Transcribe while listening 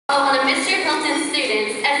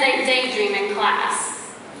students as they daydream in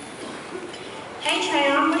class. Hey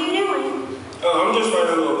Trayon, what are you doing? Oh, I'm just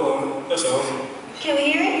writing a little poem, that's all. Can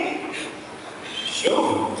we hear it?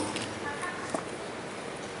 Sure.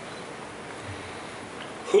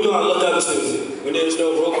 Who do I look up to when there's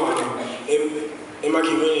no role model in my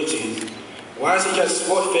community? Why is it just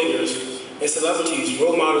sport figures and celebrities,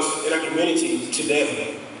 role models in our community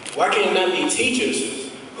today? Why can't it not be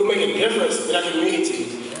teachers who make a difference in our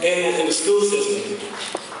community and in the school system?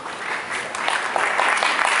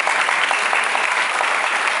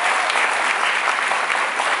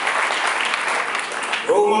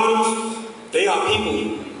 Role models, they are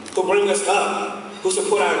people who bring us up, who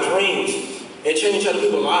support our dreams, and change other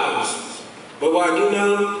people's lives. But what I do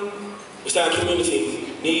know is that our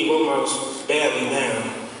community needs role models badly now.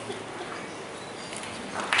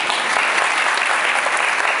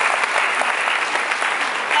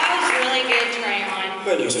 That was really good, Trayon.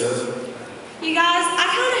 Thank you, sir. You guys, I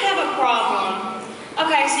kind of have a problem.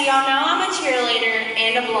 Okay, so y'all know I'm a cheerleader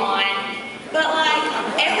and a blonde, but like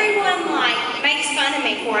everyone like makes fun of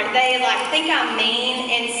me for it. They like think I'm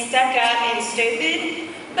mean and stuck up and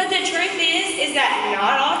stupid. But the truth is that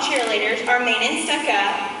not all cheerleaders are mean and stuck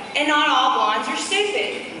up, and not all blondes are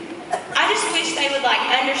stupid. I just wish they would like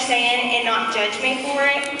understand and not judge me for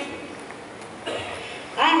it.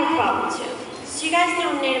 I have a problem too. So you guys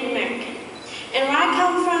know I'm Native American. And where I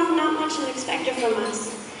come from, not much is expected from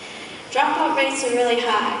us. Dropout rates are really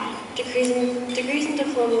high. Degrees and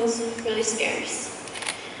diplomas really scarce.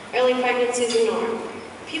 Early pregnancy is a norm.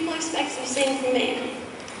 People expect the same from me.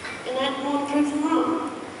 And I want to prove them wrong.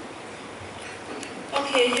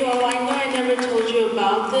 Okay, you all, I know I never told you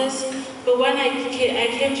about this, but when I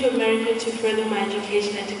came to America to further my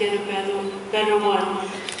education and to get a better one.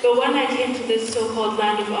 But when I came to this so-called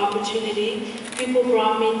land of opportunity, people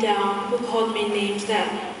brought me down, people called me names that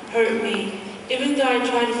hurt me. Even though I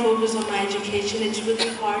try to focus on my education, it's really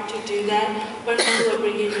hard to do that when people are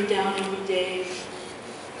bringing me down every day.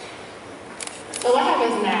 So what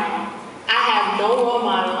happens now? I have no role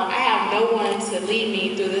model. I have no one to lead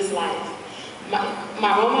me through this life.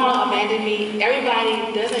 My role model abandoned me.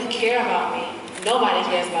 Everybody doesn't care about me. Nobody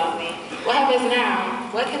cares about me. What happens now?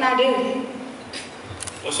 What can I do?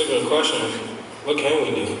 That's a good question. What can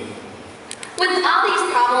we do? With all these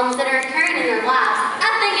problems that are occurring in their lives, I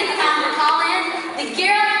think it's time to call in the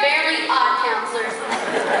Garrett Fairley Odd Counselors.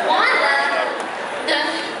 Wanda, the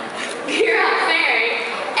Garrett Fairy,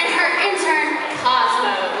 and her intern,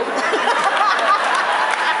 Cosmo.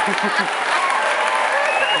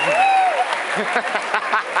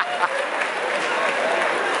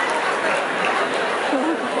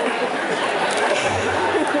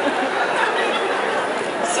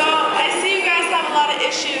 So, I see you guys have a lot of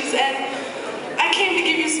issues, and I came to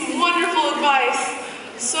give you some wonderful advice.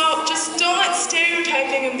 So, just don't let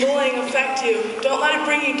stereotyping and bullying affect you. Don't let it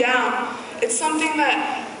bring you down. It's something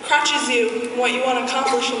that crutches you in what you want to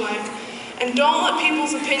accomplish in life. And don't let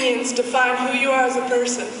people's opinions define who you are as a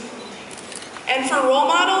person. And for role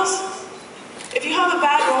models, if you have a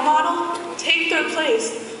bad role model, take their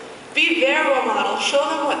place. Be their role model. Show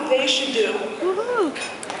them what they should do. Woohoo!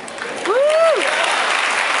 Woo!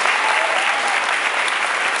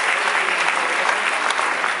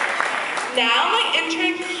 Now my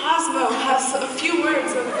intern Cosmo has a few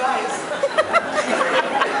words of advice.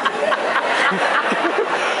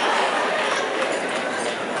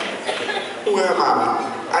 Who am I?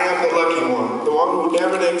 I am the lucky one, the one who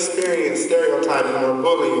never experienced stereotyping or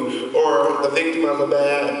bullying or the victim of a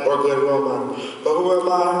bad or good role model. But who am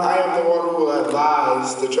I? I am the one who will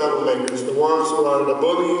advise the troublemakers, the ones who are the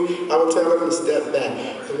bullying. I will tell them to step back.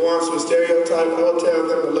 The ones who stereotype, I will tell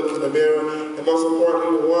them to look in the mirror. And most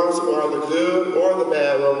importantly, the ones who are the good or the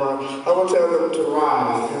bad role model, I will tell them to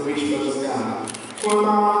rise and reach for the sky. Who am I?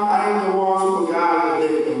 I am the ones who will guide the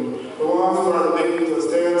victim. The ones who are the victims of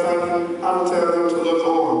stereotyping, I will tell them to look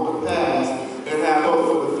on the past and have hope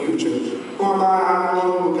for the future. Who am I? I'm the one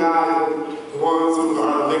who will guide the ones who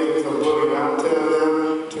are the victims of bullying. I will tell them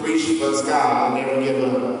to reach for the sky and never give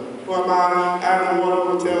up. Who am I? I'm the one who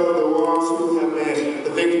will tell the ones who have been the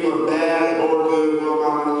victim of bad or good role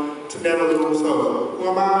model to never lose hope. Who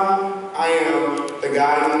am I? I am the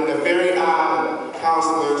guiding, the very odd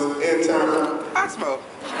counselor's intern. Cosmo.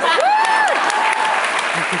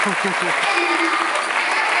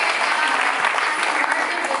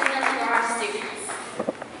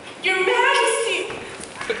 Your Majesty!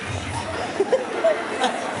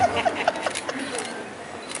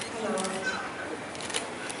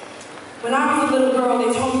 When I was a little girl,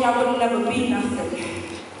 they told me I would never be nothing.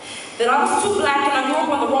 That I was too black and I grew up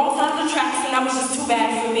on the wrong side of the tracks and that was just too bad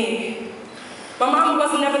for me. My mama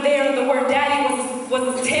wasn't never there, and the word daddy was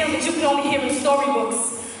a tale that you could only hear in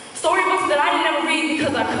storybooks. Storybooks that I didn't ever read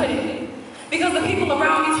because I couldn't. Because the people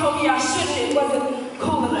around me told me I shouldn't, it wasn't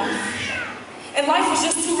cool enough. And life was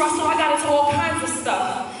just too rough, so I got into all kinds of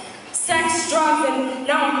stuff. Sex, drugs, and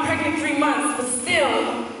now I'm pregnant 3 months, but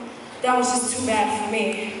still, that was just too bad for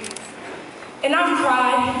me. And I've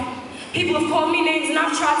cried. People have called me names and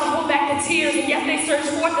I've tried to hold back the tears, and yet they surge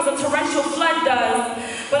forth as a torrential flood does.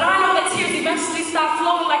 But I know that tears eventually stop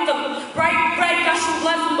flowing like the bright red gushing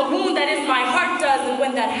blood from the wound that is my heart does. And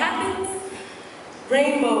when that happens,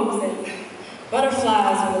 rainbows and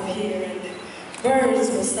butterflies will appear and birds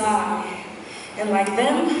will sigh. And like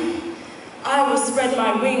them, I will spread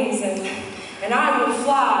my wings and I will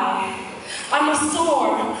fly. I must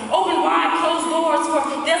soar, open wide, closed doors,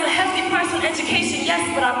 for there's a hefty price on education, yes,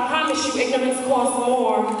 but I promise you ignorance costs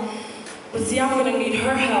more. But see, I'm gonna need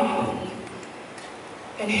her help,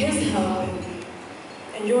 and his help,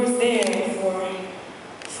 and yours there for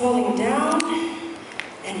falling down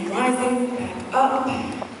and rising back up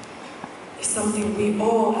is something we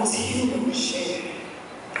all as humans share.